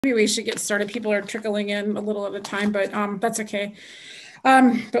Maybe we should get started. People are trickling in a little at a time, but that's okay.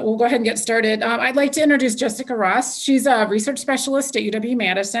 But we'll go ahead and get started. I'd like to introduce Jessica Ross. She's a research specialist at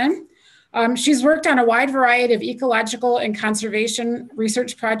UW-Madison. She's worked on a wide variety of ecological and conservation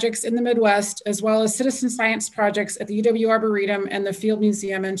research projects in the Midwest, as well as citizen science projects at the UW Arboretum and the Field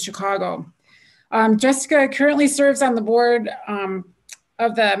Museum in Chicago. Jessica currently serves on the board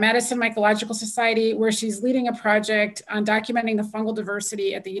of the Madison Mycological Society, where she's leading a project on documenting the fungal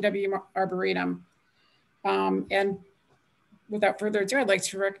diversity at the UW Arboretum. And without further ado, I'd like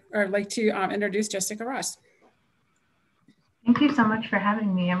to introduce Jessica Ross. Thank you so much for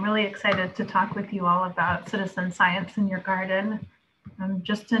having me. I'm really excited to talk with you all about citizen science in your garden.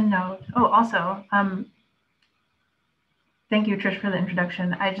 Just a note, thank you, Trish, for the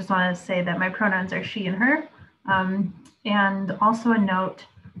introduction. I just want to say that my pronouns are she and her. And also a note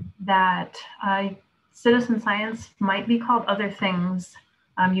that citizen science might be called other things.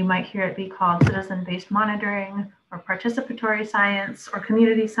 You might hear it be called citizen-based monitoring or participatory science or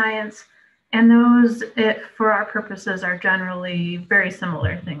community science. And those, for our purposes, are generally very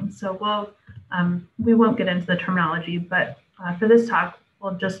similar things. So we won't get into the terminology, but for this talk,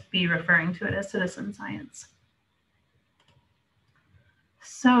 we'll just be referring to it as citizen science.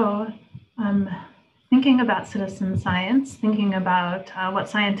 So thinking about citizen science, thinking about what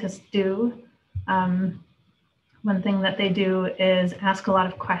scientists do, one thing that they do is ask a lot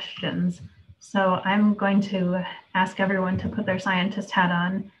of questions. So I'm going to ask everyone to put their scientist hat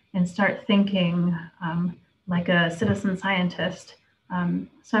on and start thinking like a citizen scientist.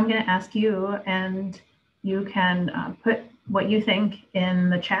 So I'm going to ask you, and you can put what you think in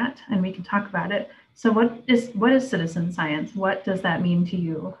the chat and we can talk about it. So what is citizen science? What does that mean to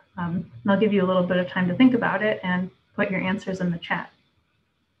you? And I'll give you a little bit of time to think about it and put your answers in the chat.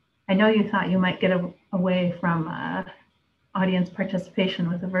 I know you thought you might get away from audience participation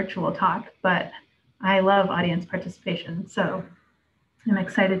with a virtual talk, but I love audience participation. So I'm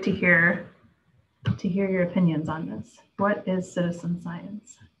excited to hear your opinions on this. What is citizen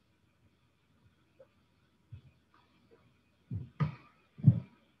science?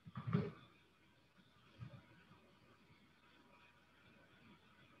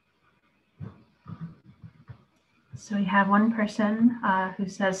 So we have one person who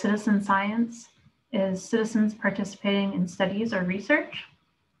says citizen science is citizens participating in studies or research.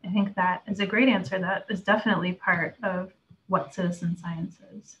 I think that is a great answer. That is definitely part of what citizen science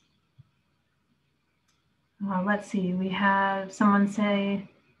is. Let's see, we have someone say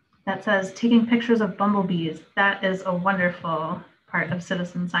that says taking pictures of bumblebees. That is a wonderful part of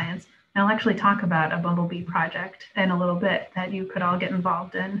citizen science. And I'll actually talk about a bumblebee project in a little bit that you could all get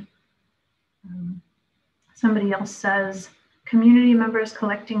involved in. Somebody else says community members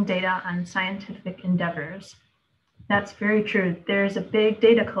collecting data on scientific endeavors. That's very true. There's a big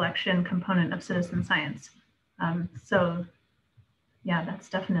data collection component of citizen science. So yeah, that's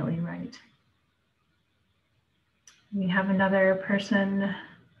definitely right. We have another person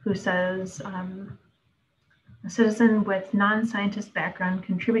who says a citizen with non-scientist background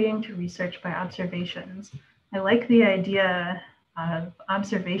contributing to research by observations. I like the idea of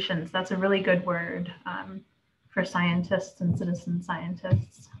observations. That's a really good word for scientists and citizen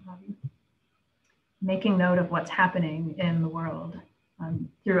scientists. Making note of what's happening in the world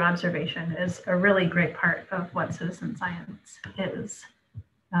through observation is a really great part of what citizen science is.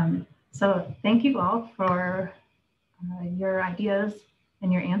 So thank you all for your ideas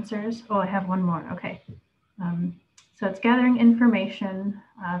and your answers. Oh, I have one more, okay. So it's gathering information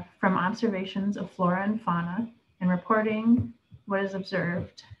from observations of flora and fauna and reporting what is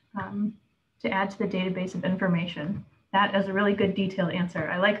observed to add to the database of information. That is a really good detailed answer.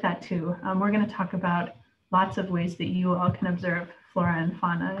 I like that too. We're going to talk about lots of ways that you all can observe flora and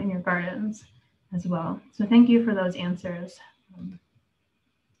fauna in your gardens as well. So thank you for those answers.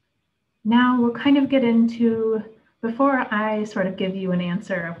 Now we'll kind of get into, before I sort of give you an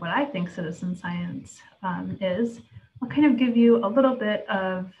answer of what I think citizen science is, I'll kind of give you a little bit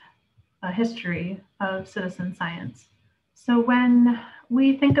of a history of citizen science. So when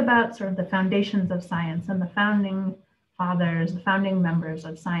we think about sort of the foundations of science and the founding fathers, the founding members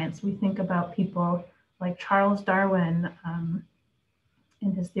of science, we think about people like Charles Darwin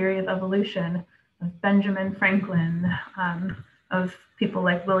in his theory of evolution, of Benjamin Franklin, of people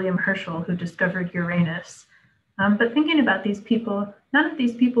like William Herschel, who discovered Uranus. But thinking about these people, none of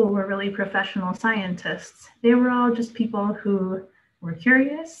these people were really professional scientists. They were all just people who were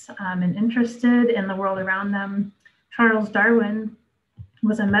curious and interested in the world around them. Charles Darwin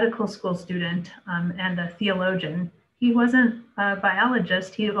was a medical school student and a theologian. He wasn't a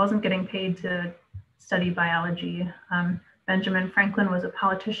biologist. He wasn't getting paid to study biology. Benjamin Franklin was a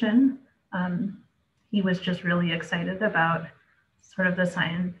politician. He was just really excited about sort of the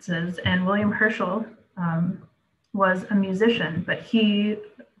sciences, and William Herschel was a musician, but he,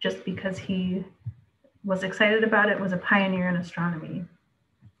 just because he was excited about it, was a pioneer in astronomy.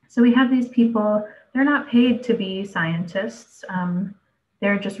 So we have these people, they're not paid to be scientists.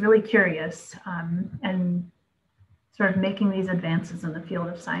 They're just really curious and sort of making these advances in the field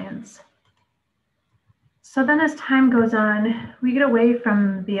of science. So then as time goes on, we get away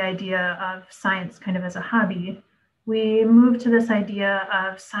from the idea of science kind of as a hobby. We move to this idea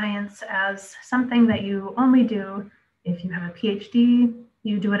of science as something that you only do if you have a PhD,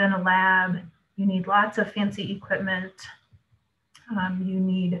 you do it in a lab, you need lots of fancy equipment, you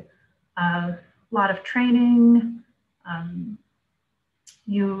need a lot of training,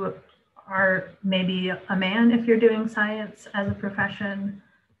 you are maybe a man if you're doing science as a profession.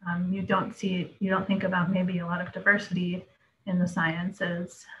 You don't think about maybe a lot of diversity in the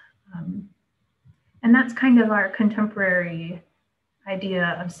sciences. And that's kind of our contemporary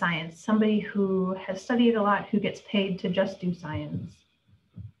idea of science, somebody who has studied a lot, who gets paid to just do science.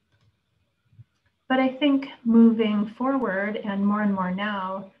 But I think moving forward and more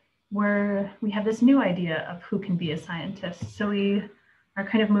now, we have this new idea of who can be a scientist. So we are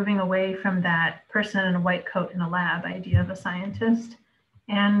kind of moving away from that person in a white coat in a lab idea of a scientist.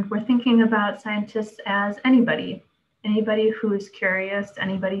 And we're thinking about scientists as anybody who's curious,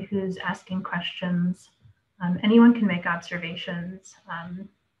 anybody who's asking questions. Anyone can make observations,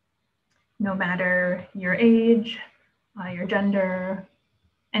 no matter your age, your gender,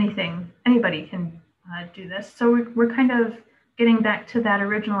 anything, anybody can do this. So we're kind of getting back to that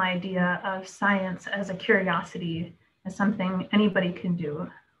original idea of science as a curiosity, as something anybody can do.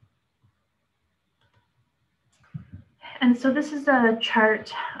 And so this is a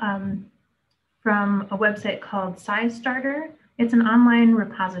chart from a website called SciStarter. It's an online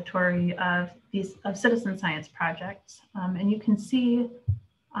repository of citizen science projects. And you can see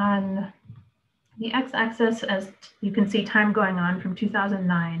on the x-axis, as you can see time going on from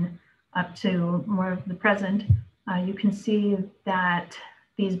 2009 up to more of the present, you can see that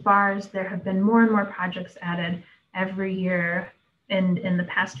these bars, there have been more and more projects added every year. And in the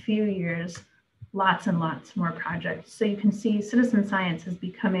past few years, lots and lots more projects. So you can see citizen science is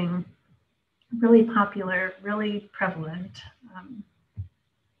becoming really popular, really prevalent.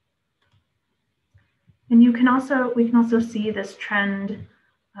 And we can also see this trend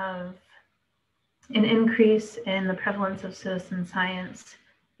of an increase in the prevalence of citizen science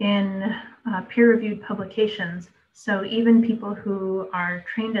in peer-reviewed publications. So even people who are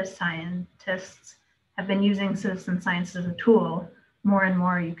trained as scientists have been using citizen science as a tool more and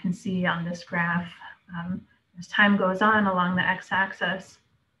more. You can see on this graph, as time goes on along the x-axis,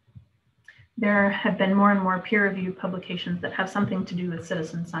 there have been more and more peer-reviewed publications that have something to do with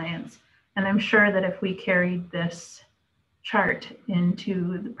citizen science. And I'm sure that if we carried this chart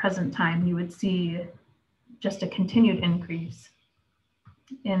into the present time, you would see just a continued increase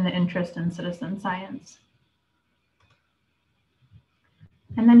in the interest in citizen science.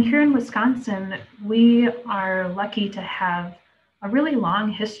 And then here in Wisconsin, we are lucky to have a really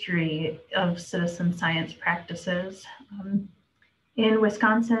long history of citizen science practices. In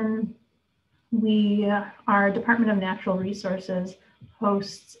Wisconsin, our Department of Natural Resources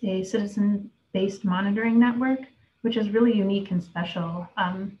hosts a citizen-based monitoring network, which is really unique and special.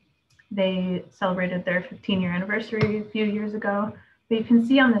 They celebrated their 15-year anniversary a few years ago, but you can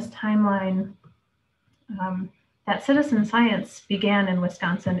see on this timeline that citizen science began in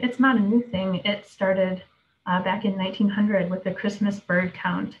Wisconsin. It's not a new thing. It started back in 1900 with the Christmas bird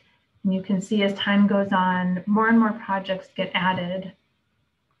count. And you can see as time goes on, more and more projects get added,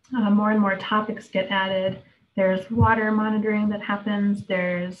 more and more topics get added. There's water monitoring that happens.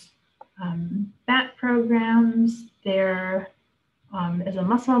 There's bat programs. There is a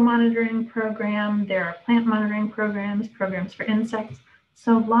mussel monitoring program. There are plant monitoring programs, programs for insects.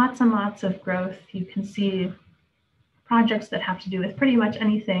 So lots and lots of growth. You can see projects that have to do with pretty much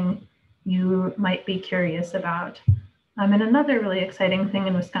anything you might be curious about. And another really exciting thing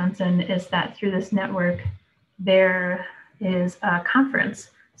in Wisconsin is that through this network, there is a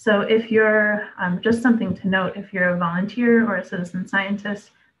conference. So if you're, just something to note, if you're a volunteer or a citizen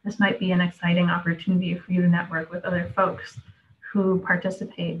scientist, this might be an exciting opportunity for you to network with other folks who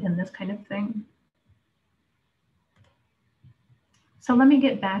participate in this kind of thing. So let me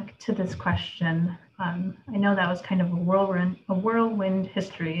get back to this question. I know that was kind of a whirlwind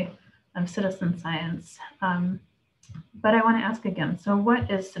history of citizen science, but I want to ask again, so what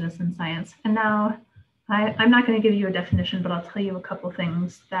is citizen science? And now I'm not going to give you a definition, but I'll tell you a couple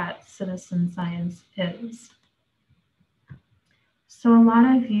things that citizen science is. So a lot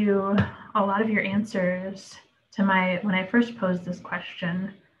of your answers to when I first posed this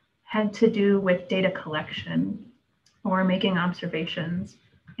question had to do with data collection or making observations.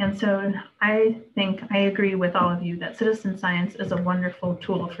 And so I think I agree with all of you that citizen science is a wonderful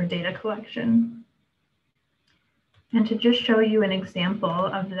tool for data collection. And to just show you an example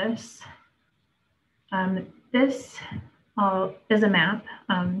of this, this is a map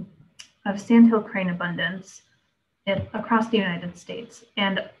of sandhill crane abundance across the United States.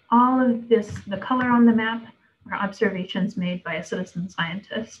 And all of this, the color on the map, are observations made by a citizen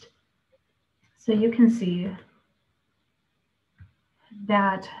scientist. So you can see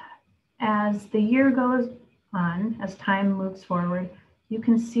that as the year goes on, as time moves forward, you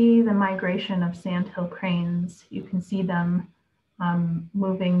can see the migration of sandhill cranes. You can see them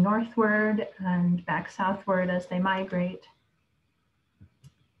moving northward and back southward as they migrate.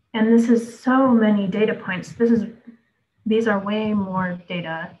 And this is so many data points. These are way more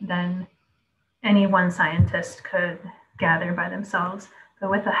data than any one scientist could gather by themselves. But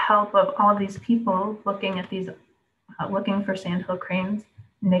with the help of all of these people looking at these, looking for sandhill cranes,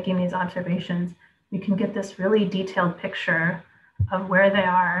 making these observations, we can get this really detailed picture of where they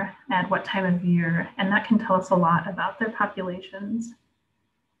are at what time of year, and that can tell us a lot about their populations.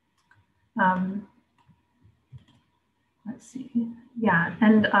 Let's see, yeah,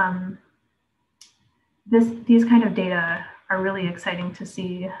 and these kind of data are really exciting to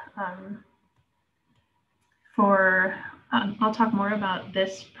see. I'll talk more about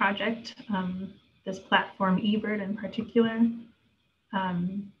this project, this platform eBird in particular,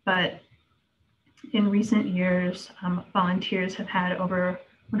 but in recent years, volunteers have had over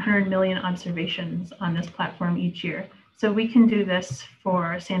 100 million observations on this platform each year. So we can do this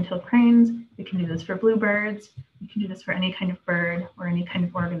for sandhill cranes, we can do this for bluebirds, we can do this for any kind of bird or any kind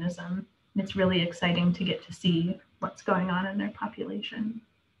of organism. And it's really exciting to get to see what's going on in their population.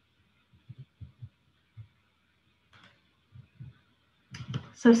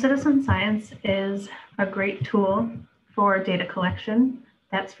 So citizen science is a great tool for data collection.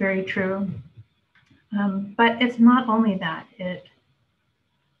 That's very true. But it's not only that, it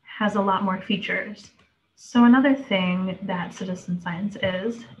has a lot more features. So another thing that citizen science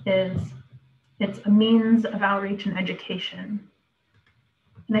is it's a means of outreach and education.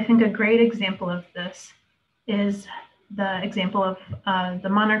 And I think a great example of this is the example of the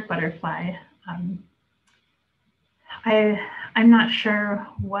monarch butterfly. I'm not sure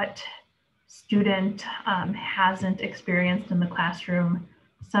what student hasn't experienced in the classroom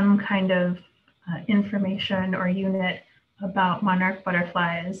some kind of information or unit about monarch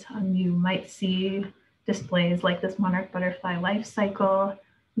butterflies. You might see displays like this monarch butterfly life cycle.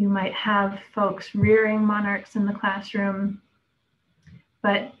 You might have folks rearing monarchs in the classroom.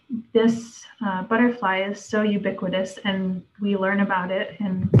 But this butterfly is so ubiquitous, and we learn about it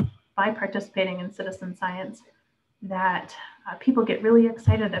by participating in citizen science, that people get really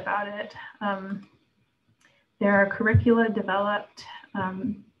excited about it. There are curricula developed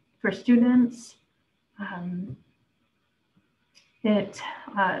for students. It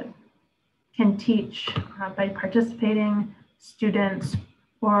can teach by participating students,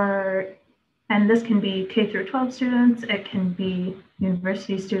 and this can be K through 12 students, it can be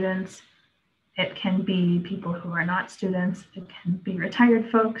university students, it can be people who are not students, it can be retired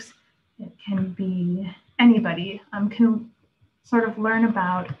folks, it can be anybody can sort of learn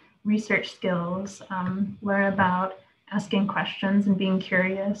about research skills, learn about asking questions and being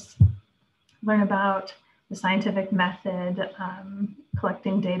curious, learn about the scientific method,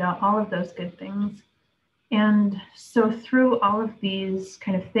 collecting data, all of those good things. And so through all of these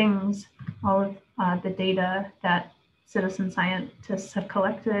kind of things, all of the data that citizen scientists have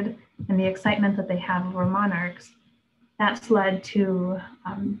collected and the excitement that they have over monarchs, that's led to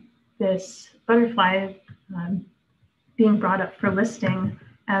this butterfly being brought up for listing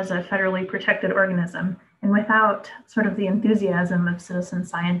as a federally protected organism. And without sort of the enthusiasm of citizen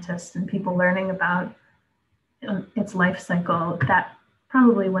scientists and people learning about its life cycle, that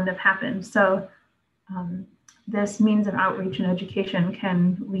probably wouldn't have happened. So this means of outreach and education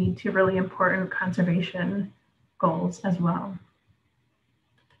can lead to really important conservation goals as well.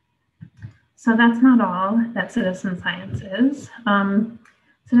 So that's not all that citizen science is.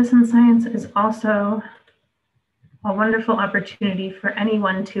 Citizen science is also a wonderful opportunity for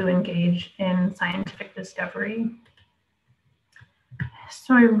anyone to engage in scientific discovery.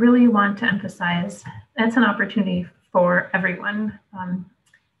 So I really want to emphasize that's an opportunity for everyone.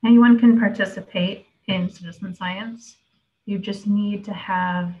 Anyone can participate in citizen science. You just need to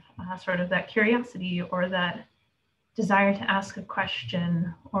have sort of that curiosity or that desire to ask a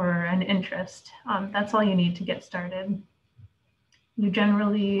question or an interest. That's all you need to get started. You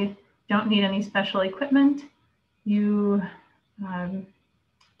generally don't need any special equipment. You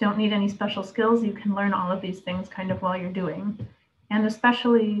don't need any special skills. You can learn all of these things kind of while you're doing. And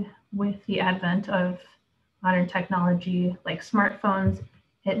especially with the advent of modern technology like smartphones,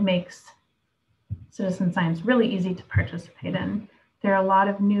 it makes citizen science really easy to participate in. There are a lot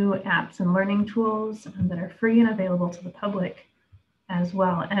of new apps and learning tools that are free and available to the public as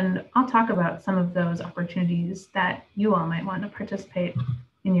well. And I'll talk about some of those opportunities that you all might want to participate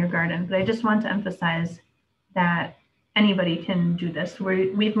in your garden. But I just want to emphasize that anybody can do this.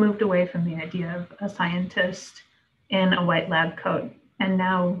 We've moved away from the idea of a scientist in a white lab coat. And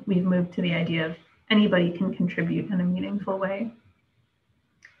now we've moved to the idea of anybody can contribute in a meaningful way.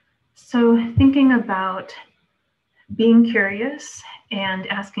 So thinking about being curious and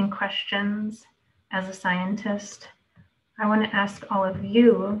asking questions as a scientist, I want to ask all of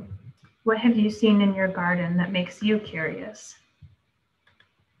you, what have you seen in your garden that makes you curious?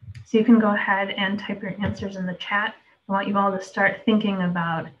 So you can go ahead and type your answers in the chat. I want you all to start thinking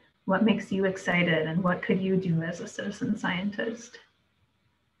about what makes you excited and what could you do as a citizen scientist.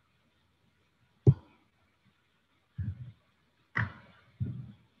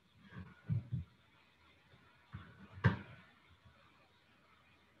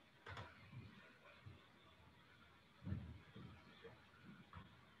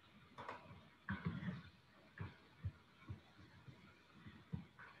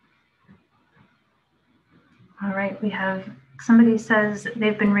 All right, we have somebody says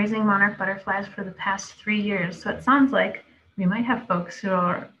they've been raising monarch butterflies for the past 3 years. So it sounds like we might have folks who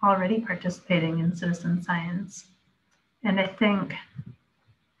are already participating in citizen science. And I think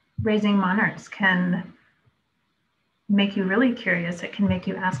raising monarchs can make you really curious. It can make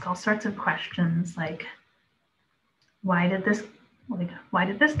you ask all sorts of questions like, why did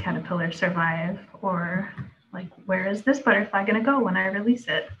this caterpillar survive? Or like, where is this butterfly gonna go when I release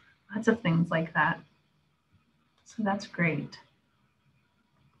it? Lots of things like that. So that's great.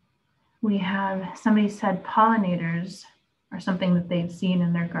 We have somebody said pollinators are something that they've seen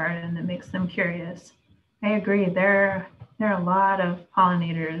in their garden that makes them curious. I agree, there are a lot of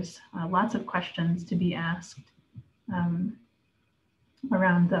pollinators, lots of questions to be asked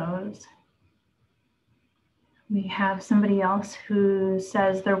around those. We have somebody else who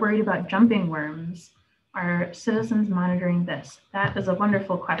says they're worried about jumping worms. Are citizens monitoring this? That is a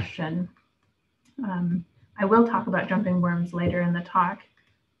wonderful question. I will talk about jumping worms later in the talk,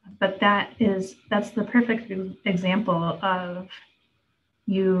 but that's the perfect example of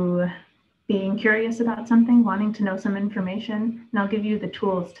you being curious about something, wanting to know some information, and I'll give you the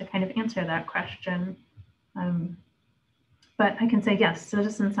tools to kind of answer that question. But I can say, yes,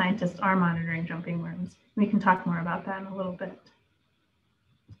 citizen scientists are monitoring jumping worms. We can talk more about that in a little bit.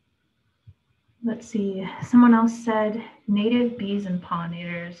 Let's see, someone else said native bees and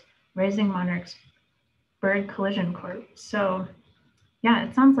pollinators, raising monarchs, bird collision court. So yeah,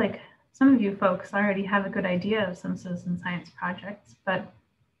 it sounds like some of you folks already have a good idea of some citizen science projects, but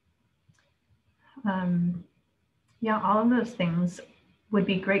yeah, all of those things would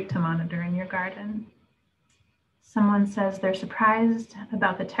be great to monitor in your garden. Someone says they're surprised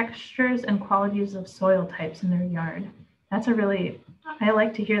about the textures and qualities of soil types in their yard. That's I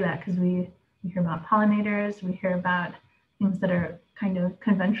like to hear that because we hear about pollinators, we hear about things that are kind of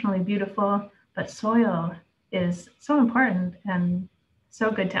conventionally beautiful, but soil is so important and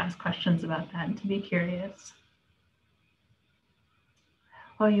so good to ask questions about that and to be curious.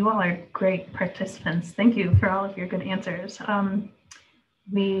 Well, you all are great participants. Thank you for all of your good answers.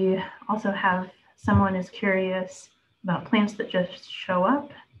 We also have someone is curious about plants that just show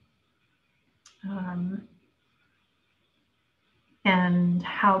up and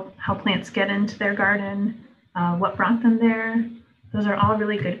how plants get into their garden, what brought them there. Those are all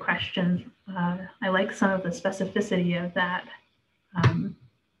really good questions. I like some of the specificity of that.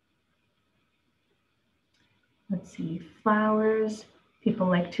 Let's see, flowers. People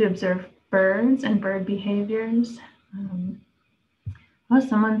like to observe birds and bird behaviors.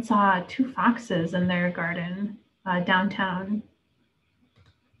 Someone saw 2 foxes in their garden downtown,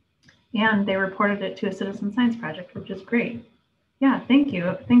 and they reported it to a citizen science project, which is great. Yeah, thank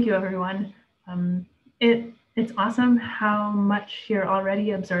you everyone. It's awesome how much you're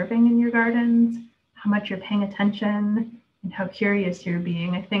already observing in your gardens, how much you're paying attention, and how curious you're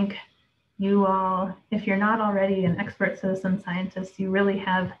being. I think you all, if you're not already an expert citizen scientist, you really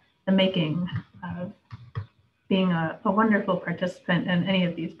have the making of being a wonderful participant in any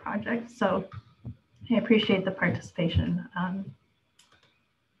of these projects. So I appreciate the participation.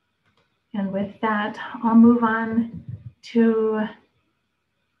 And with that, I'll move on to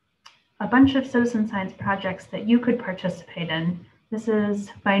a bunch of citizen science projects that you could participate in This is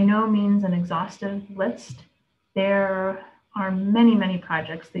by no means an exhaustive list. There are many, many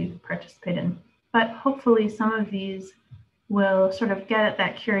projects that you can participate in, but hopefully some of these will sort of get at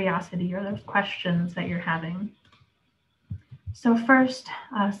that curiosity or those questions that you're having. So first,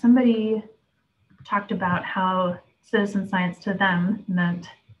 somebody talked about how citizen science to them meant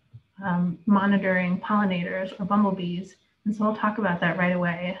monitoring pollinators or bumblebees. And so we'll talk about that right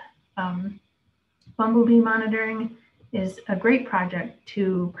away. Bumblebee monitoring is a great project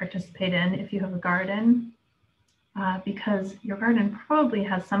to participate in if you have a garden, because your garden probably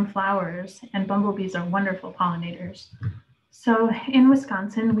has some flowers and bumblebees are wonderful pollinators. So in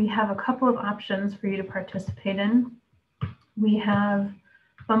Wisconsin, we have a couple of options for you to participate in. We have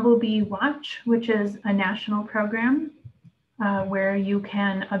Bumblebee Watch, which is a national program where you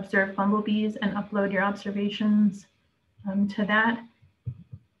can observe bumblebees and upload your observations to that.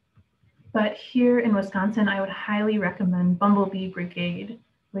 But here in Wisconsin, I would highly recommend Bumblebee Brigade,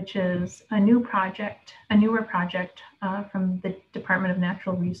 which is a newer project from the Department of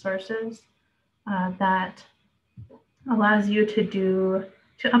Natural Resources that allows you to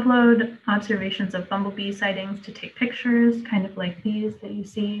upload observations of bumblebee sightings, to take pictures, kind of like these that you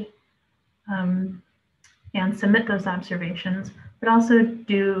see, and submit those observations, but also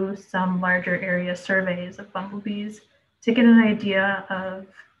do some larger area surveys of bumblebees to get an idea of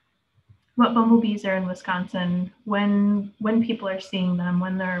what bumblebees are in Wisconsin, when people are seeing them,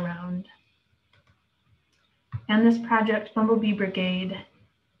 when they're around. And this project, Bumblebee Brigade,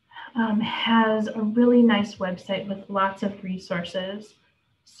 has a really nice website with lots of resources.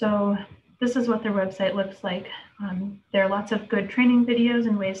 So this is what their website looks like. There are lots of good training videos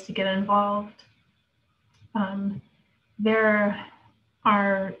and ways to get involved. There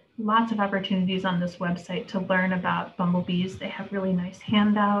are lots of opportunities on this website to learn about bumblebees. They have really nice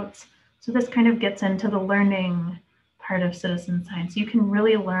handouts. So this kind of gets into the learning part of citizen science. You can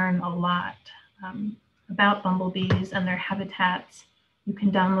really learn a lot about bumblebees and their habitats. You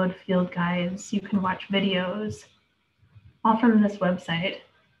can download field guides, you can watch videos, all from this website.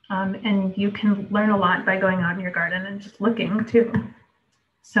 And you can learn a lot by going out in your garden and just looking too.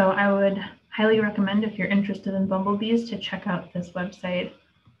 So I would highly recommend, if you're interested in bumblebees, to check out this website,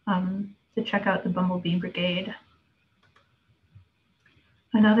 to check out the Bumblebee Brigade.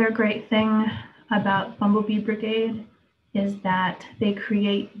 Another great thing about Bumblebee Brigade is that they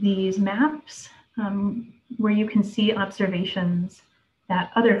create these maps where you can see observations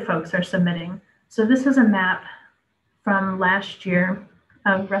that other folks are submitting. So this is a map from last year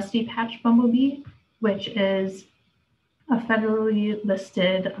of rusty patch bumblebee, which is a federally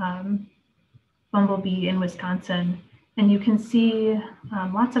listed bumblebee in Wisconsin. And you can see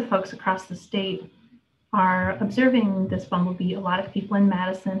lots of folks across the state are observing this bumblebee. A lot of people in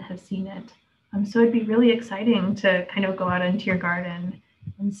Madison have seen it. So it'd be really exciting to kind of go out into your garden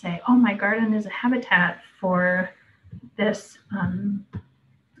and say, oh, my garden is a habitat for this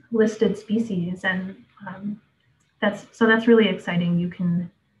listed species. And that's really exciting. You can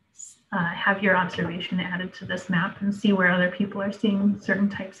have your observation added to this map and see where other people are seeing certain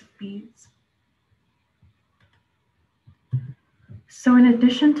types of bees. So in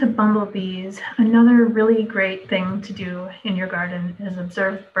addition to bumblebees, another really great thing to do in your garden is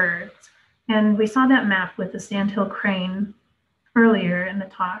observe birds. And we saw that map with the sandhill crane earlier in the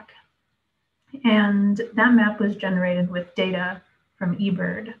talk. And that map was generated with data from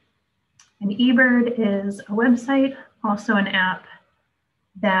eBird. And eBird is a website, also an app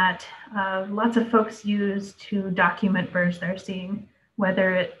that lots of folks use to document birds they're seeing,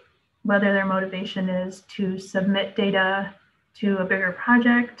 whether their motivation is to submit data to a bigger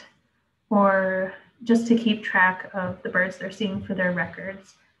project or just to keep track of the birds they're seeing for their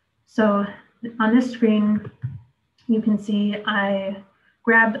records. So on this screen, you can see I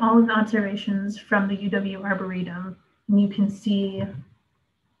grabbed all of the observations from the UW Arboretum, and you can see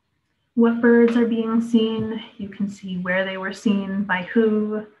what birds are being seen. You can see where they were seen, by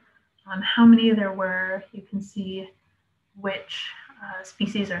who, how many there were. You can see which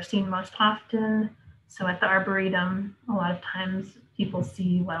species are seen most often. So at the Arboretum, a lot of times people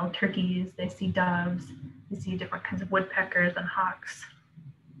see wild turkeys, they see doves, they see different kinds of woodpeckers and hawks.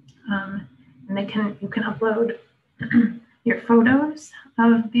 And you can upload your photos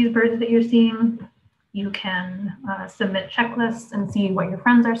of these birds that you're seeing. You can submit checklists and see what your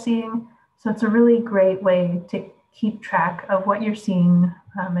friends are seeing. So it's a really great way to keep track of what you're seeing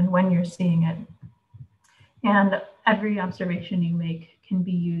and when you're seeing it. And every observation you make can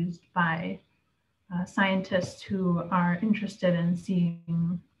be used by scientists who are interested in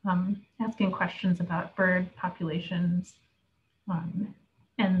seeing, asking questions about bird populations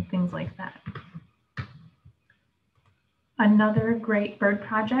and things like that. Another great bird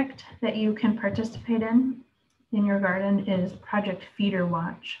project that you can participate in your garden is Project Feeder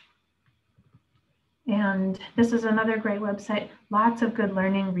Watch. And this is another great website, lots of good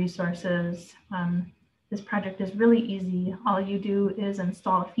learning resources. This project is really easy. All you do is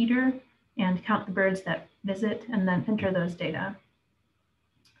install a feeder and count the birds that visit and then enter those data.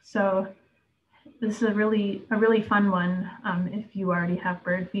 So this is a really fun one if you already have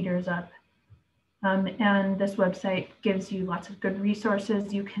bird feeders up. And this website gives you lots of good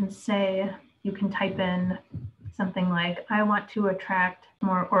resources. You can type in something like, I want to attract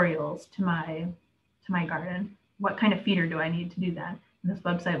more orioles to my garden. What kind of feeder do I need to do that? And this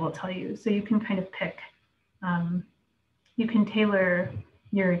website will tell you. So you can kind of pick, you can tailor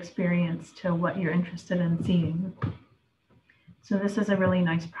your experience to what you're interested in seeing. So this is a really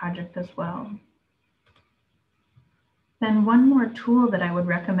nice project as well. Then one more tool that I would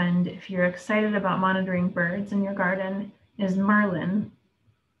recommend if you're excited about monitoring birds in your garden is Merlin,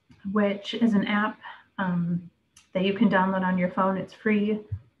 which is an app that you can download on your phone. It's free.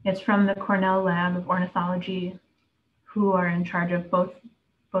 It's from the Cornell Lab of Ornithology, who are in charge of both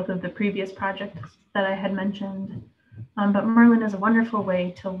of the previous projects that I had mentioned. But Merlin is a wonderful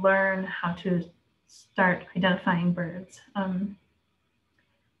way to learn how to start identifying birds. When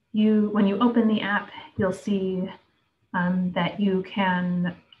you open the app, you'll see that you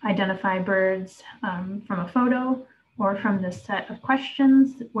can identify birds from a photo or from this set of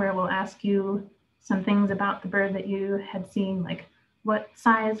questions where we'll ask you some things about the bird that you had seen, like what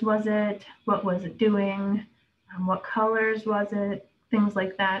size was it, what was it doing, what colors was it, things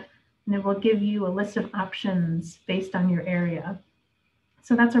like that. And it will give you a list of options based on your area.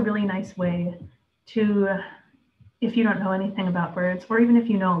 So that's a really nice way to, if you don't know anything about birds, or even if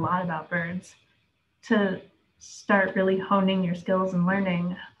you know a lot about birds, to start really honing your skills and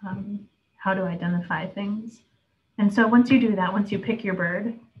learning how to identify things. And so once you do that, once you pick your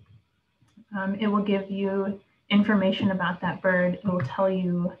bird, it will give you information about that bird. It will tell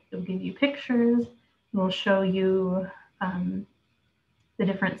you, it will give you pictures, it will show you the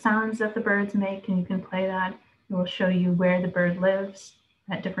different sounds that the birds make, and you can play that. It will show you where the bird lives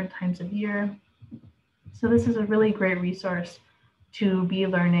at different times of year. So this is a really great resource to be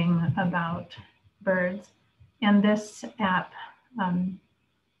learning about birds. And this app,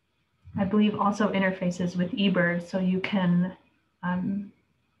 I believe, also interfaces with eBird. So you can,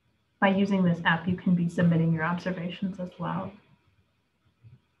 by using this app, you can be submitting your observations as well.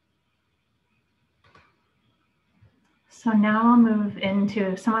 So now I'll move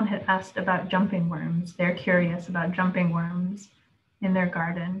into, someone had asked about jumping worms. They're curious about jumping worms in their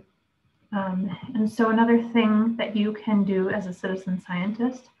garden. And so another thing that you can do as a citizen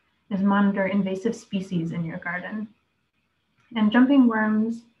scientist is monitor invasive species in your garden. And jumping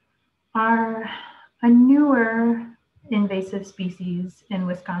worms are a newer invasive species in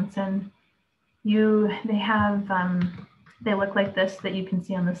Wisconsin. They look like this that you can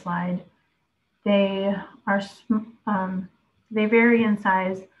see on the slide. They vary in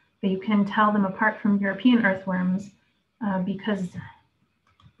size, but you can tell them apart from European earthworms because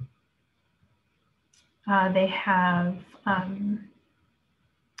they have,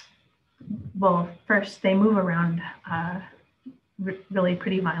 well, first they move around really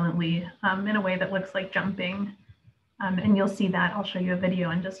pretty violently in a way that looks like jumping. And you'll see that. I'll show you a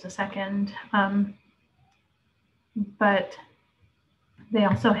video in just a second. But they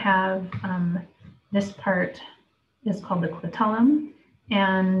also have this part is called the clitellum.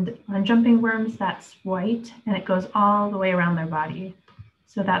 And on jumping worms, that's white and it goes all the way around their body.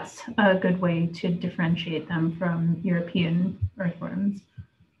 So that's a good way to differentiate them from European earthworms.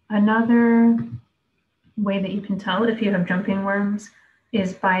 Another way that you can tell if you have jumping worms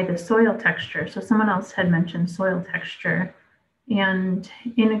is by the soil texture. So someone else had mentioned soil texture. And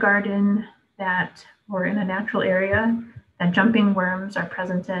in a garden or in a natural area that jumping worms are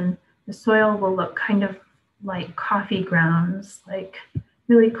present in, the soil will look kind of like coffee grounds, like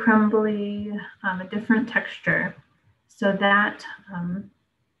really crumbly, a different texture. So that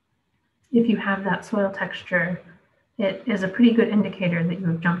if you have that soil texture, it is a pretty good indicator that you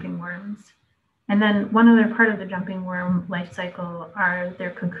have jumping worms. And then one other part of the jumping worm life cycle are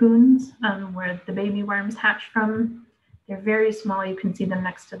their cocoons, where the baby worms hatch from. They're very small. You can see them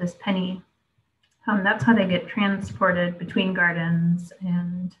next to this penny. That's how they get transported between gardens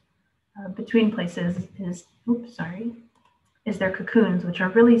and between places is their cocoons, which are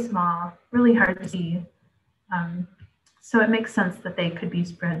really small, really hard to see. So it makes sense that they could be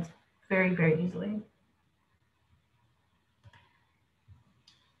spread very, very easily.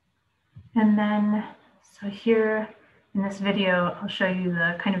 And then, so here in this video, I'll show you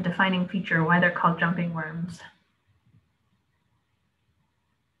the kind of defining feature, why they're called jumping worms.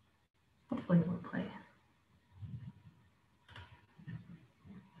 hopefully it will play.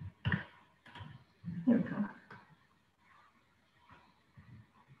 There we go.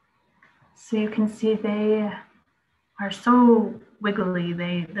 So you can see they are so wiggly.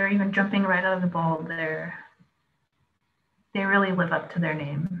 They're even jumping right out of the bowl. They really live up to their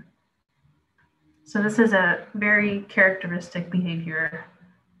name. So this is a very characteristic behavior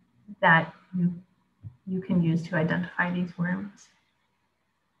that you can use to identify these worms.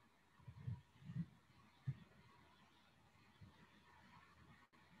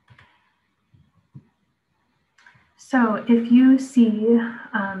 So if you see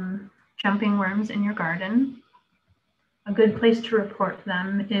jumping worms in your garden, a good place to report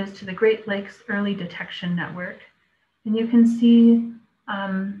them is to the Great Lakes Early Detection Network. And you can see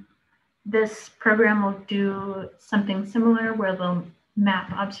this program will do something similar where they'll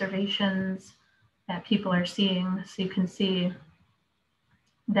map observations that people are seeing. So you can see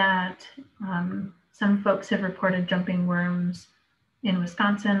that some folks have reported jumping worms in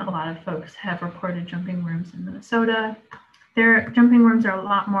Wisconsin. A lot of folks have reported jumping worms in Minnesota. Their jumping worms are a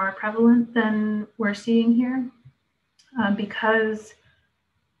lot more prevalent than we're seeing here because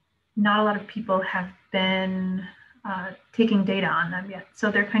not a lot of people have been taking data on them yet.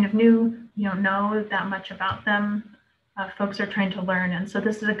 So they're kind of new. You don't know that much about them. Folks are trying to learn. And so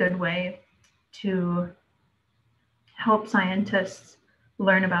this is a good way to help scientists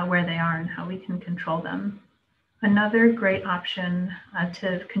learn about where they are and how we can control them. Another great option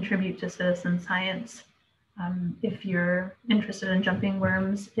to contribute to citizen science, if you're interested in jumping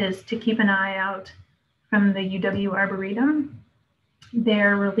worms, is to keep an eye out from the UW Arboretum.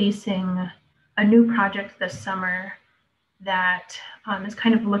 They're releasing a new project this summer that is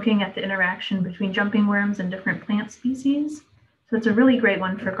kind of looking at the interaction between jumping worms and different plant species. So it's a really great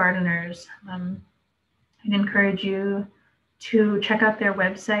one for gardeners. I'd encourage you to check out their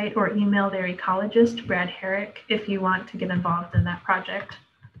website or email their ecologist, Brad Herrick, if you want to get involved in that project.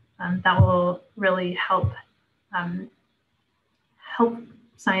 That will really help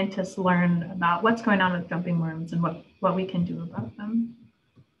scientists learn about what's going on with jumping worms and what we can do about them.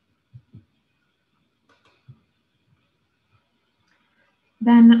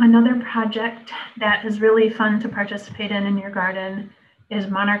 Then another project that is really fun to participate in your garden is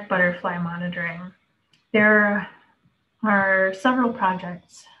monarch butterfly monitoring. There are several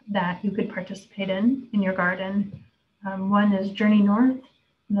projects that you could participate in your garden. One is Journey North,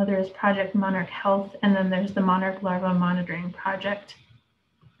 another is Project Monarch Health, and then there's the Monarch Larva Monitoring Project.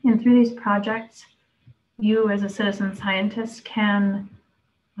 And through these projects, you as a citizen scientist can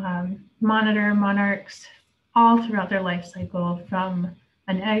monitor monarchs all throughout their life cycle, from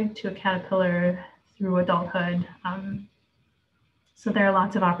an egg to a caterpillar through adulthood. So there are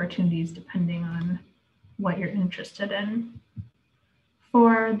lots of opportunities depending on what you're interested in.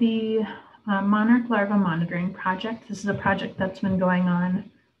 For the Monarch Larva Monitoring Project, this is a project that's been going on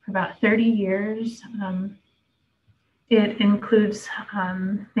for about 30 years. It includes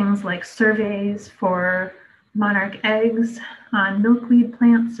things like surveys for monarch eggs on milkweed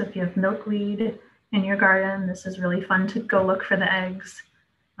plants. So if you have milkweed in your garden, this is really fun to go look for the eggs.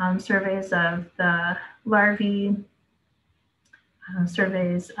 Surveys of the larvae,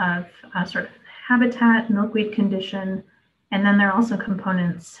 surveys of sort of habitat, milkweed condition, and then there are also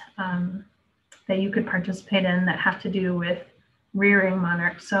components that you could participate in that have to do with rearing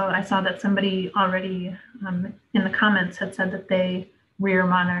monarchs. So I saw that somebody already in the comments had said that they rear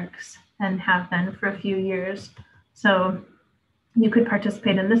monarchs and have been for a few years. So you could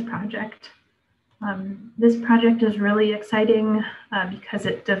participate in this project. This project is really exciting because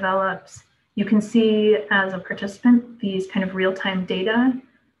it develops, you can see as a participant these kind of real-time data.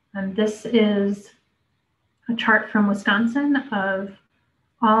 This is a chart from Wisconsin of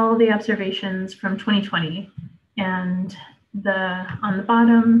all the observations from 2020. And on the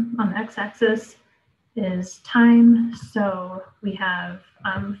bottom, on the x-axis, is time. So we have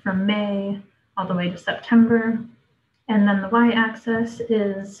from May all the way to September. And then the y-axis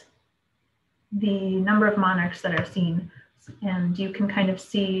is the number of monarchs that are seen. And you can kind of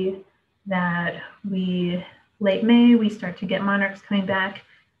see that late May, we start to get monarchs coming back.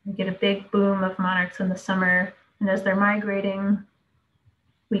 We get a big boom of monarchs in the summer. And as they're migrating,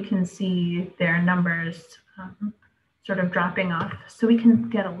 we can see their numbers sort of dropping off. So we can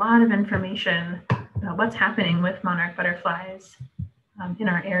get a lot of information about what's happening with monarch butterflies in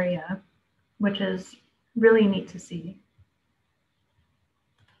our area, which is really neat to see.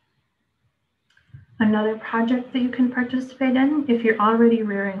 Another project that you can participate in, if you're already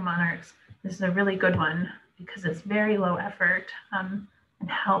rearing monarchs, this is a really good one because it's very low effort and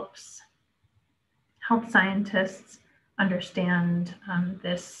helps scientists understand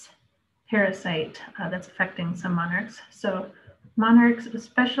this parasite that's affecting some monarchs. So monarchs,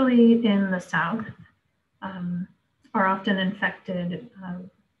 especially in the South, are often infected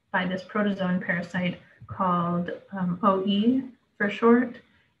by this protozoan parasite called OE for short.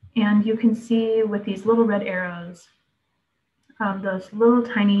 And you can see with these little red arrows, those little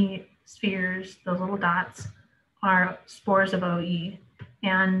tiny spheres, those little dots are spores of OE.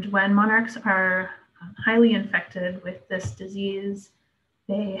 And when monarchs are highly infected with this disease,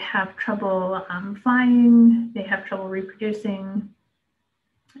 they have trouble flying, they have trouble reproducing,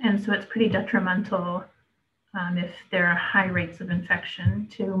 and so it's pretty detrimental if there are high rates of infection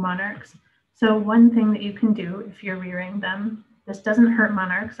to monarchs. So one thing that you can do if you're rearing them, this doesn't hurt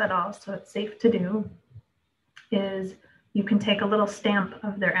monarchs at all, so it's safe to do, is you can take a little stamp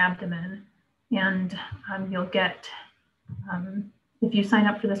of their abdomen, and you'll get, if you sign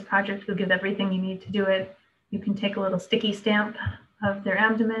up for this project, you'll give everything you need to do it. You can take a little sticky stamp of their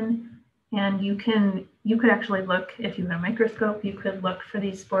abdomen, and you could actually look, if you had a microscope, you could look for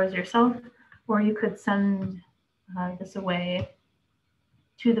these spores yourself, or you could send this away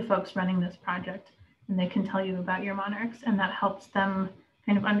to the folks running this project, and they can tell you about your monarchs, and that helps them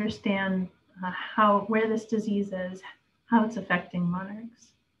kind of understand where this disease is, how it's affecting monarchs.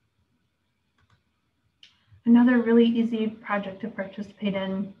 Another really easy project to participate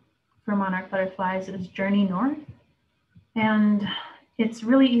in for monarch butterflies is Journey North. And it's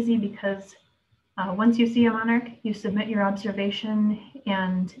really easy because once you see a monarch, you submit your observation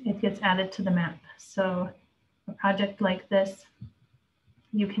and it gets added to the map. So a project like this,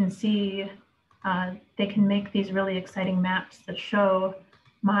 you can see they can make these really exciting maps that show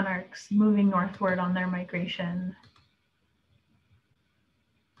monarchs moving northward on their migration.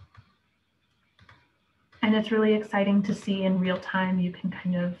 And it's really exciting to see in real time. You can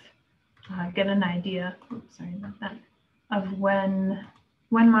kind of get an idea, sorry about that, of when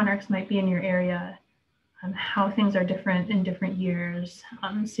monarchs might be in your area and how things are different in different years.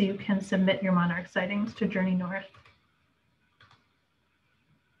 So you can submit your monarch sightings to Journey North.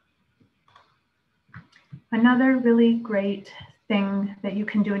 Another really great thing that you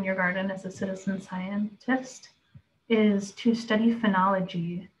can do in your garden as a citizen scientist is to study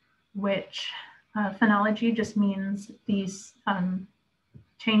phenology, which phenology just means these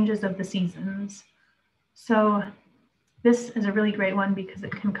changes of the seasons. So this is a really great one because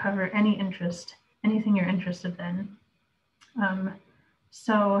it can cover anything you're interested in.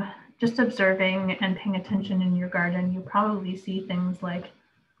 So just observing and paying attention in your garden, you probably see things like,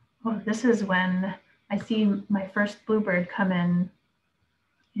 oh, this is when I see my first bluebird come in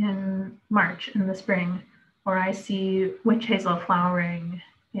March in the spring, or I see witch hazel flowering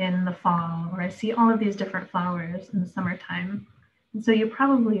in the fall, or I see all of these different flowers in the summertime. And so you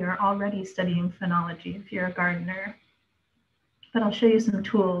probably are already studying phenology if you're a gardener. But I'll show you some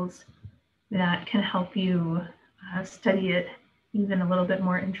tools that can help you study it even a little bit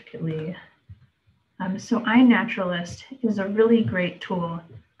more intricately. So iNaturalist is a really great tool.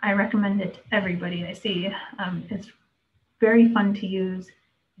 I recommend it to everybody I see. It's very fun to use.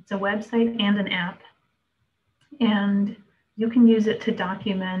 It's a website and an app. And you can use it to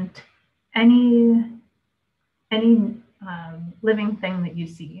document any living thing that you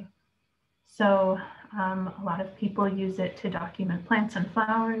see. So a lot of people use it to document plants and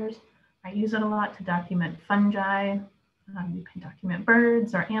flowers. I use it a lot to document fungi. You can document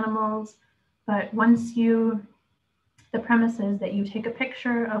birds or animals. But the premise is that you take a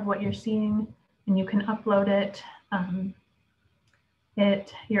picture of what you're seeing and you can upload it.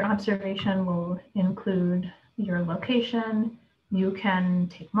 Your observation will include your location. You can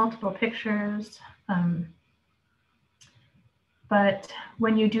take multiple pictures. But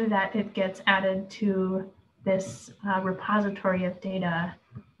when you do that, it gets added to this repository of data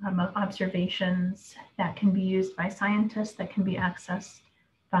of observations that can be used by scientists, that can be accessed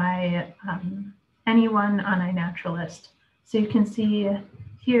by anyone on iNaturalist. So you can see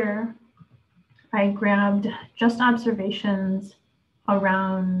here, I grabbed just observations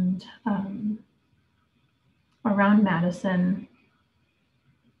around Madison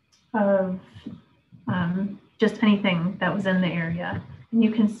of just anything that was in the area. And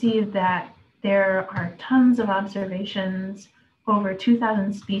you can see that there are tons of observations, over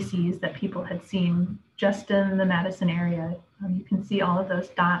 2,000 species that people had seen just in the Madison area. You can see all of those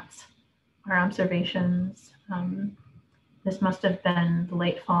dots are observations. This must have been the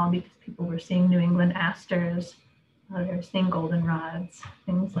late fall because people were seeing New England asters, they were seeing goldenrods,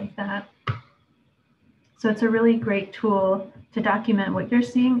 things like that. So it's a really great tool to document what you're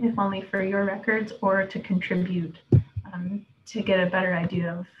seeing, if only for your records or to contribute to get a better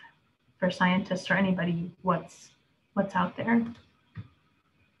idea of, for scientists or anybody, what's out there.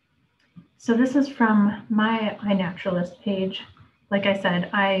 So this is from my iNaturalist page. Like I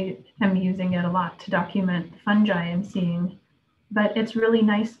said, I am using it a lot to document the fungi I'm seeing, but it's really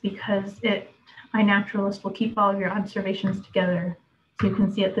nice because iNaturalist will keep all of your observations together. So you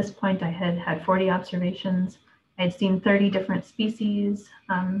can see at this point I had 40 observations. I had seen 30 different species,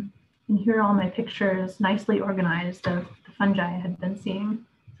 and here are all my pictures nicely organized of the fungi I had been seeing.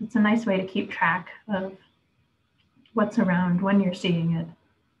 So it's a nice way to keep track of what's around when you're seeing it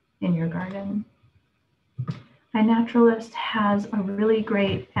in your garden. iNaturalist has a really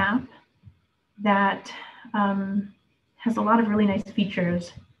great app that has a lot of really nice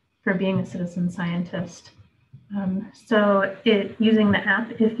features for being a citizen scientist. So using the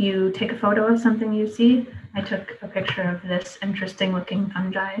app, if you take a photo of something you see, I took a picture of this interesting looking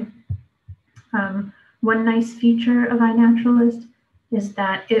fungi. One nice feature of iNaturalist is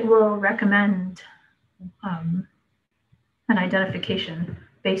that it will recommend an identification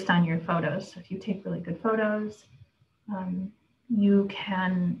based on your photos. So if you take really good photos,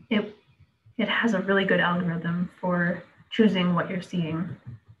 it has a really good algorithm for choosing what you're seeing.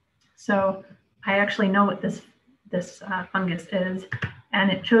 So I actually know what this fungus is, and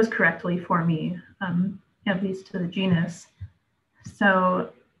it chose correctly for me, at least to the genus.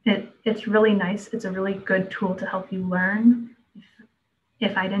 So it's really nice. It's a really good tool to help you learn.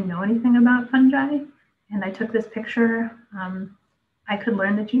 If I didn't know anything about fungi and I took this picture, I could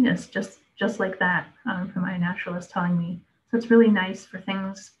learn the genus just like that from my naturalist telling me. So it's really nice for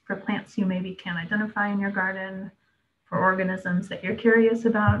plants you maybe can't identify in your garden, for organisms that you're curious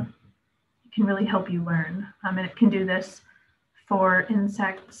about. It can really help you learn. And it can do this for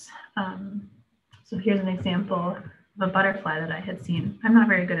insects. So here's an example of a butterfly that I had seen. I'm not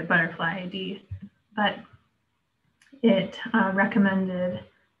very good at butterfly ID, but it recommended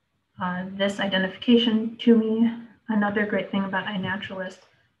this identification to me. Another great thing about iNaturalist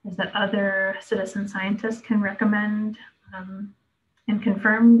is that other citizen scientists can recommend and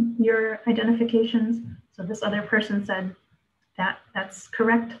confirm your identifications. So this other person said that's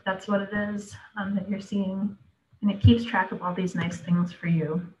correct, that's what it is that you're seeing. And it keeps track of all these nice things for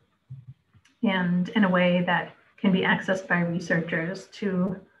you, and in a way that can be accessed by researchers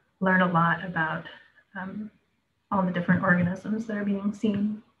to learn a lot about all the different organisms that are being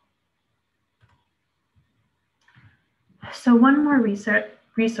seen. So one more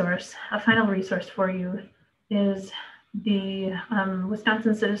resource, a final resource for you, is the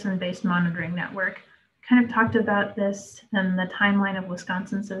Wisconsin Citizen-Based Monitoring Network. Kind of talked about this in the timeline of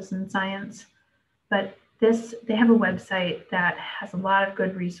Wisconsin citizen science, but they have a website that has a lot of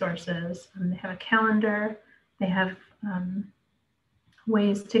good resources. They have a calendar, they have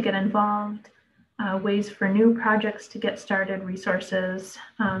ways to get involved, ways for new projects to get started, resources.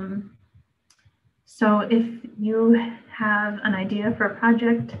 So if you have an idea for a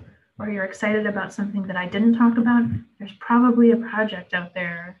project, or you're excited about something that I didn't talk about, there's probably a project out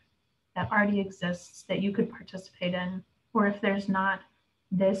there that already exists that you could participate in. Or if there's not,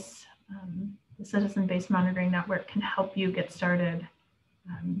 this the Citizen-Based Monitoring Network can help you get started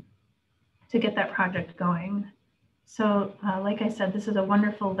to get that project going. So like I said, this is a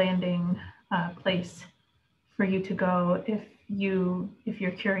wonderful landing place for you to go if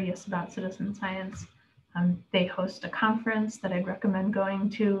you're curious about citizen science. They host a conference that I'd recommend going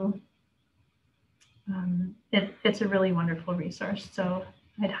to. It's a really wonderful resource, so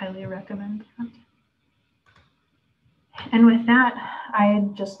I'd highly recommend that. And with that,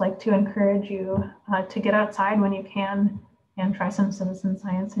 I'd just like to encourage you to get outside when you can and try some citizen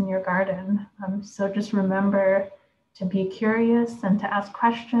science in your garden. So just remember to be curious and to ask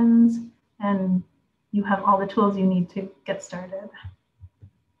questions, and you have all the tools you need to get started.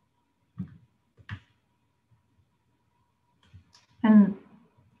 And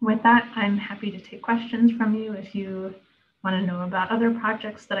with that, I'm happy to take questions from you. If you want to know about other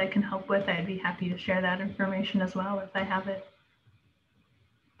projects that I can help with, I'd be happy to share that information as well if I have it.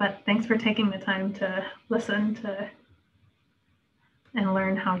 But thanks for taking the time to listen to and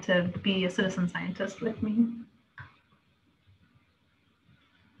learn how to be a citizen scientist with me.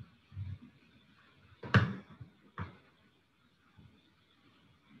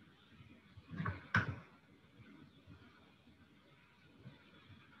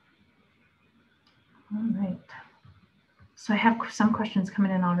 All right. So I have some questions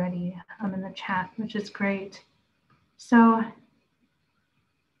coming in already in the chat, which is great. So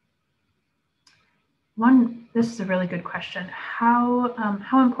this is a really good question. How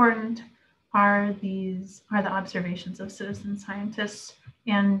important are the observations of citizen scientists,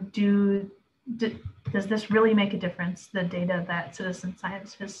 and does this really make a difference, the data that citizen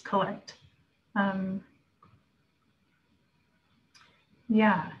scientists collect?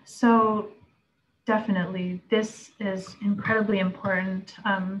 Yeah, so definitely, this is incredibly important,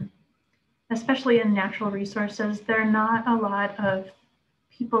 especially in natural resources. There are not a lot of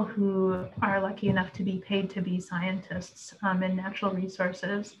people who are lucky enough to be paid to be scientists in natural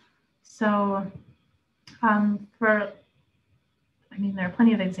resources. So there are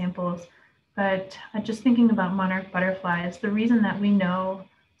plenty of examples, but just thinking about monarch butterflies, the reason that we know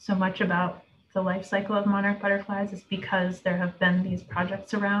so much about the life cycle of monarch butterflies is because there have been these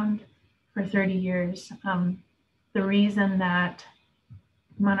projects around for 30 years. The reason that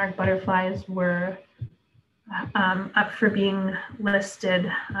monarch butterflies were up for being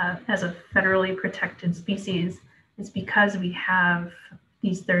listed as a federally protected species is because we have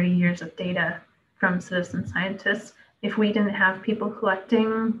these 30 years of data from citizen scientists. If we didn't have people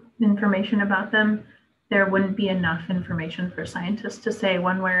collecting information about them, there wouldn't be enough information for scientists to say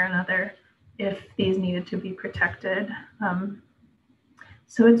one way or another if these needed to be protected.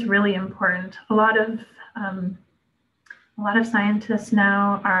 So it's really important. A lot of scientists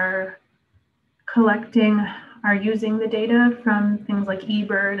now are using the data from things like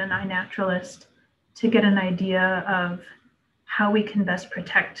eBird and iNaturalist to get an idea of how we can best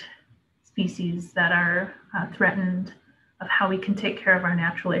protect species that are threatened, of how we can take care of our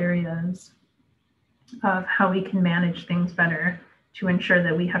natural areas, of how we can manage things better to ensure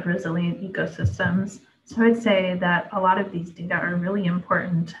that we have resilient ecosystems. So I'd say that a lot of these data are really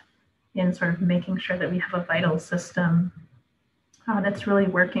important in sort of making sure that we have a vital system that's really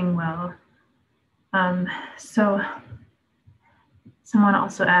working well. So someone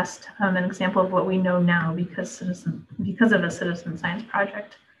also asked an example of what we know now because of a citizen science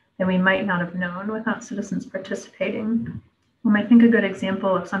project that we might not have known without citizens participating. I think a good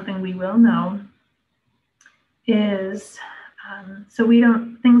example of something we will know is,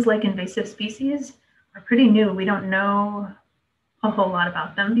 things like invasive species are pretty new. We don't know a whole lot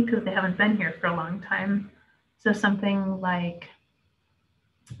about them because they haven't been here for a long time. So something like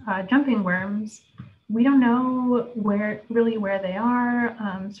jumping worms, we don't know where they are,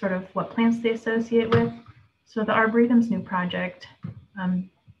 sort of what plants they associate with. So the Arboretum's new project,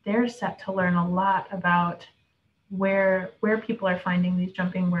 they're set to learn a lot about where people are finding these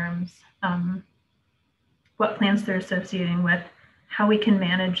jumping worms, what plants they're associating with, how we can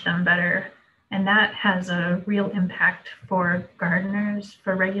manage them better. And that has a real impact for gardeners,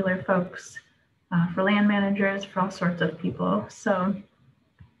 for regular folks, for land managers, for all sorts of people. So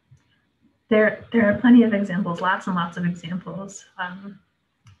there are plenty of examples, lots and lots of examples.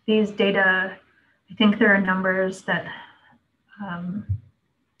 These data, I think there are numbers that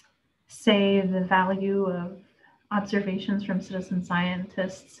say the value of observations from citizen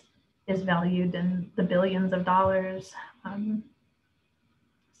scientists is valued in the billions of dollars.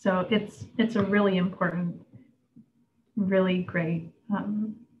 So it's a really important, really great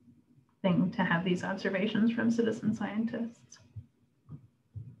thing to have these observations from citizen scientists.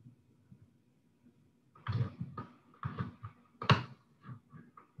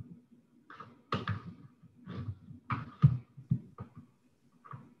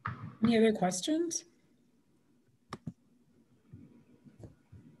 Any other questions?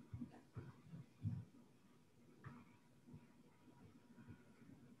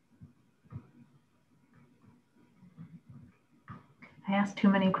 I asked too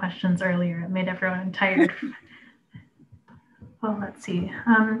many questions earlier. It made everyone tired. Well, let's see.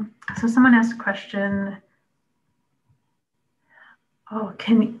 So someone asked a question. Oh,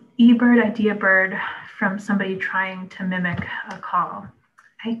 can eBird ID a bird from somebody trying to mimic a call?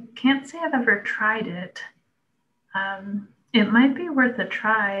 I can't say I've ever tried it. It might be worth a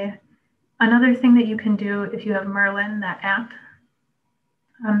try. Another thing that you can do if you have Merlin, that app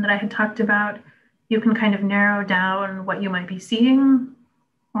that I had talked about, you can kind of narrow down what you might be seeing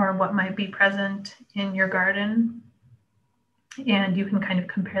or what might be present in your garden. And you can kind of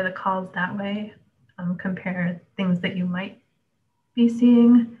compare the calls that way, compare things that you might be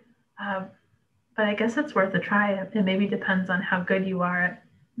seeing. But I guess it's worth a try. It maybe depends on how good you are at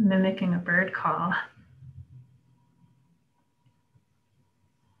mimicking a bird call.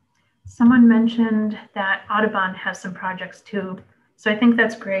 Someone mentioned that Audubon has some projects too. So I think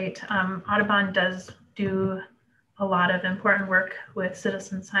that's great. Audubon does do a lot of important work with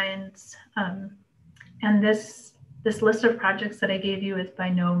citizen science. And this list of projects that I gave you is by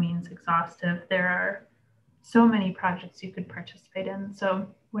no means exhaustive. There are so many projects you could participate in. So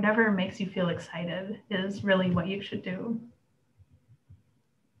whatever makes you feel excited is really what you should do.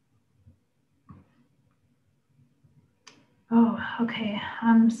 Oh, okay.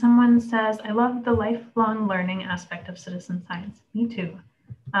 Someone says, I love the lifelong learning aspect of citizen science. Me too.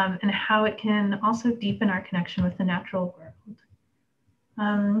 And how it can also deepen our connection with the natural world.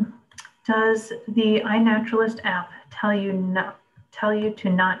 Does the iNaturalist app tell you to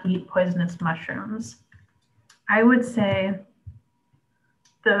not eat poisonous mushrooms? I would say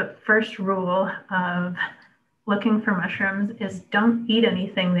the first rule of looking for mushrooms is don't eat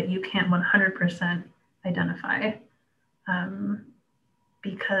anything that you can't 100% identify,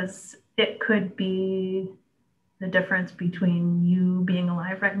 because it could be the difference between you being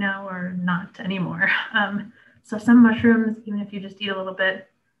alive right now or not anymore. So some mushrooms, even if you just eat a little bit,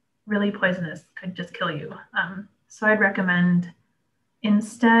 really poisonous, could just kill you. So I'd recommend,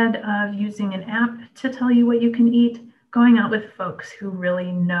 instead of using an app to tell you what you can eat, going out with folks who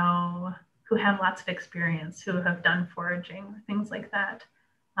really know, who have lots of experience, who have done foraging, things like that.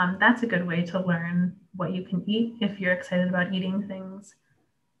 That's a good way to learn what you can eat if you're excited about eating things.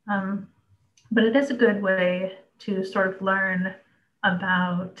 But it is a good way to sort of learn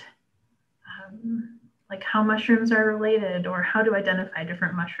about like how mushrooms are related or how to identify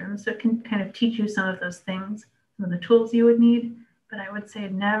different mushrooms. So it can kind of teach you some of those things, some of the tools you would need. But I would say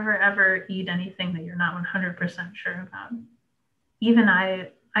never, ever eat anything that you're not 100% sure about. Even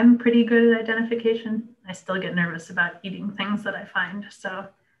I'm pretty good at identification. I still get nervous about eating things that I find. So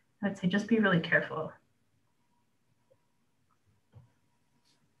I would say just be really careful.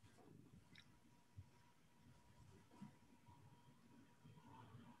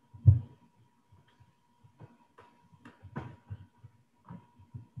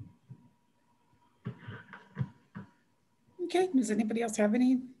 Okay, does anybody else have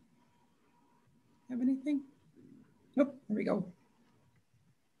anything? Nope, there we go.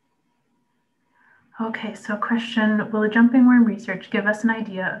 Okay, so question, will the jumping worm research give us an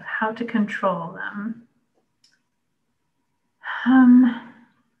idea of how to control them?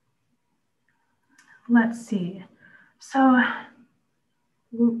 Let's see. So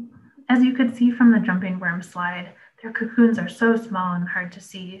as you could see from the jumping worm slide, their cocoons are so small and hard to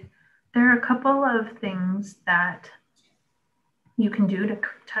see. There are a couple of things that you can do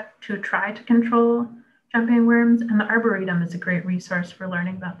to try to control jumping worms, and the Arboretum is a great resource for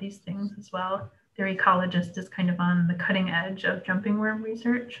learning about these things as well. Their ecologist is kind of on the cutting edge of jumping worm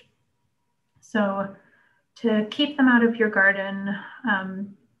research. So to keep them out of your garden,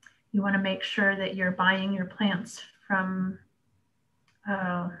 you want to make sure that you're buying your plants from,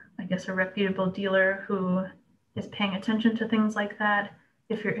 I guess, a reputable dealer who is paying attention to things like that.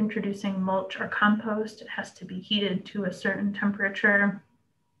 If you're introducing mulch or compost, it has to be heated to a certain temperature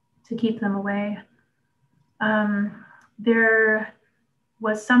to keep them away. There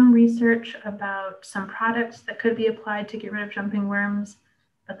was some research about some products that could be applied to get rid of jumping worms,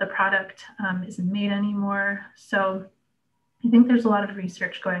 but the product isn't made anymore. So I think there's a lot of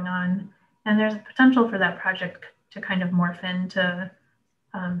research going on, and there's a potential for that project to kind of morph into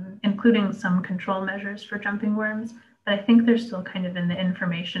including some control measures for jumping worms. But I think they're still kind of in the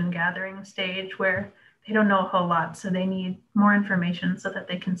information gathering stage where they don't know a whole lot. So they need more information so that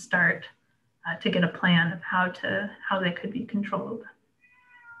they can start to get a plan of how they could be controlled.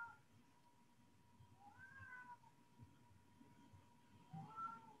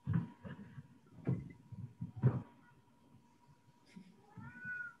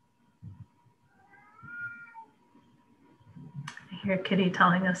 I hear Kitty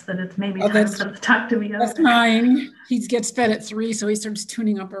telling us that it's maybe time for the talk to be over. That's mine. He gets fed at 3, so he starts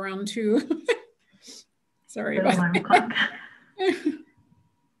tuning up around 2. Sorry about that.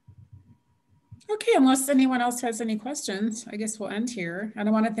 Okay, unless anyone else has any questions, I guess we'll end here. And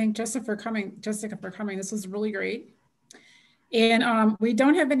I want to thank Jessica for coming. This was really great. And we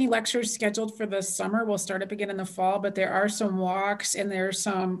don't have any lectures scheduled for the summer. We'll start up again in the fall, but there are some walks and there's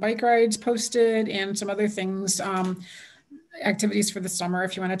some bike rides posted and some other things, activities for the summer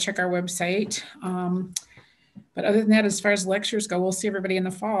if you want to check our website. But other than that, as far as lectures go, we'll see everybody in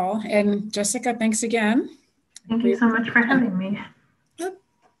the fall. And Jessica, thanks again. Thank you so much for having me.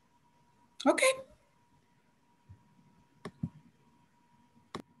 Okay.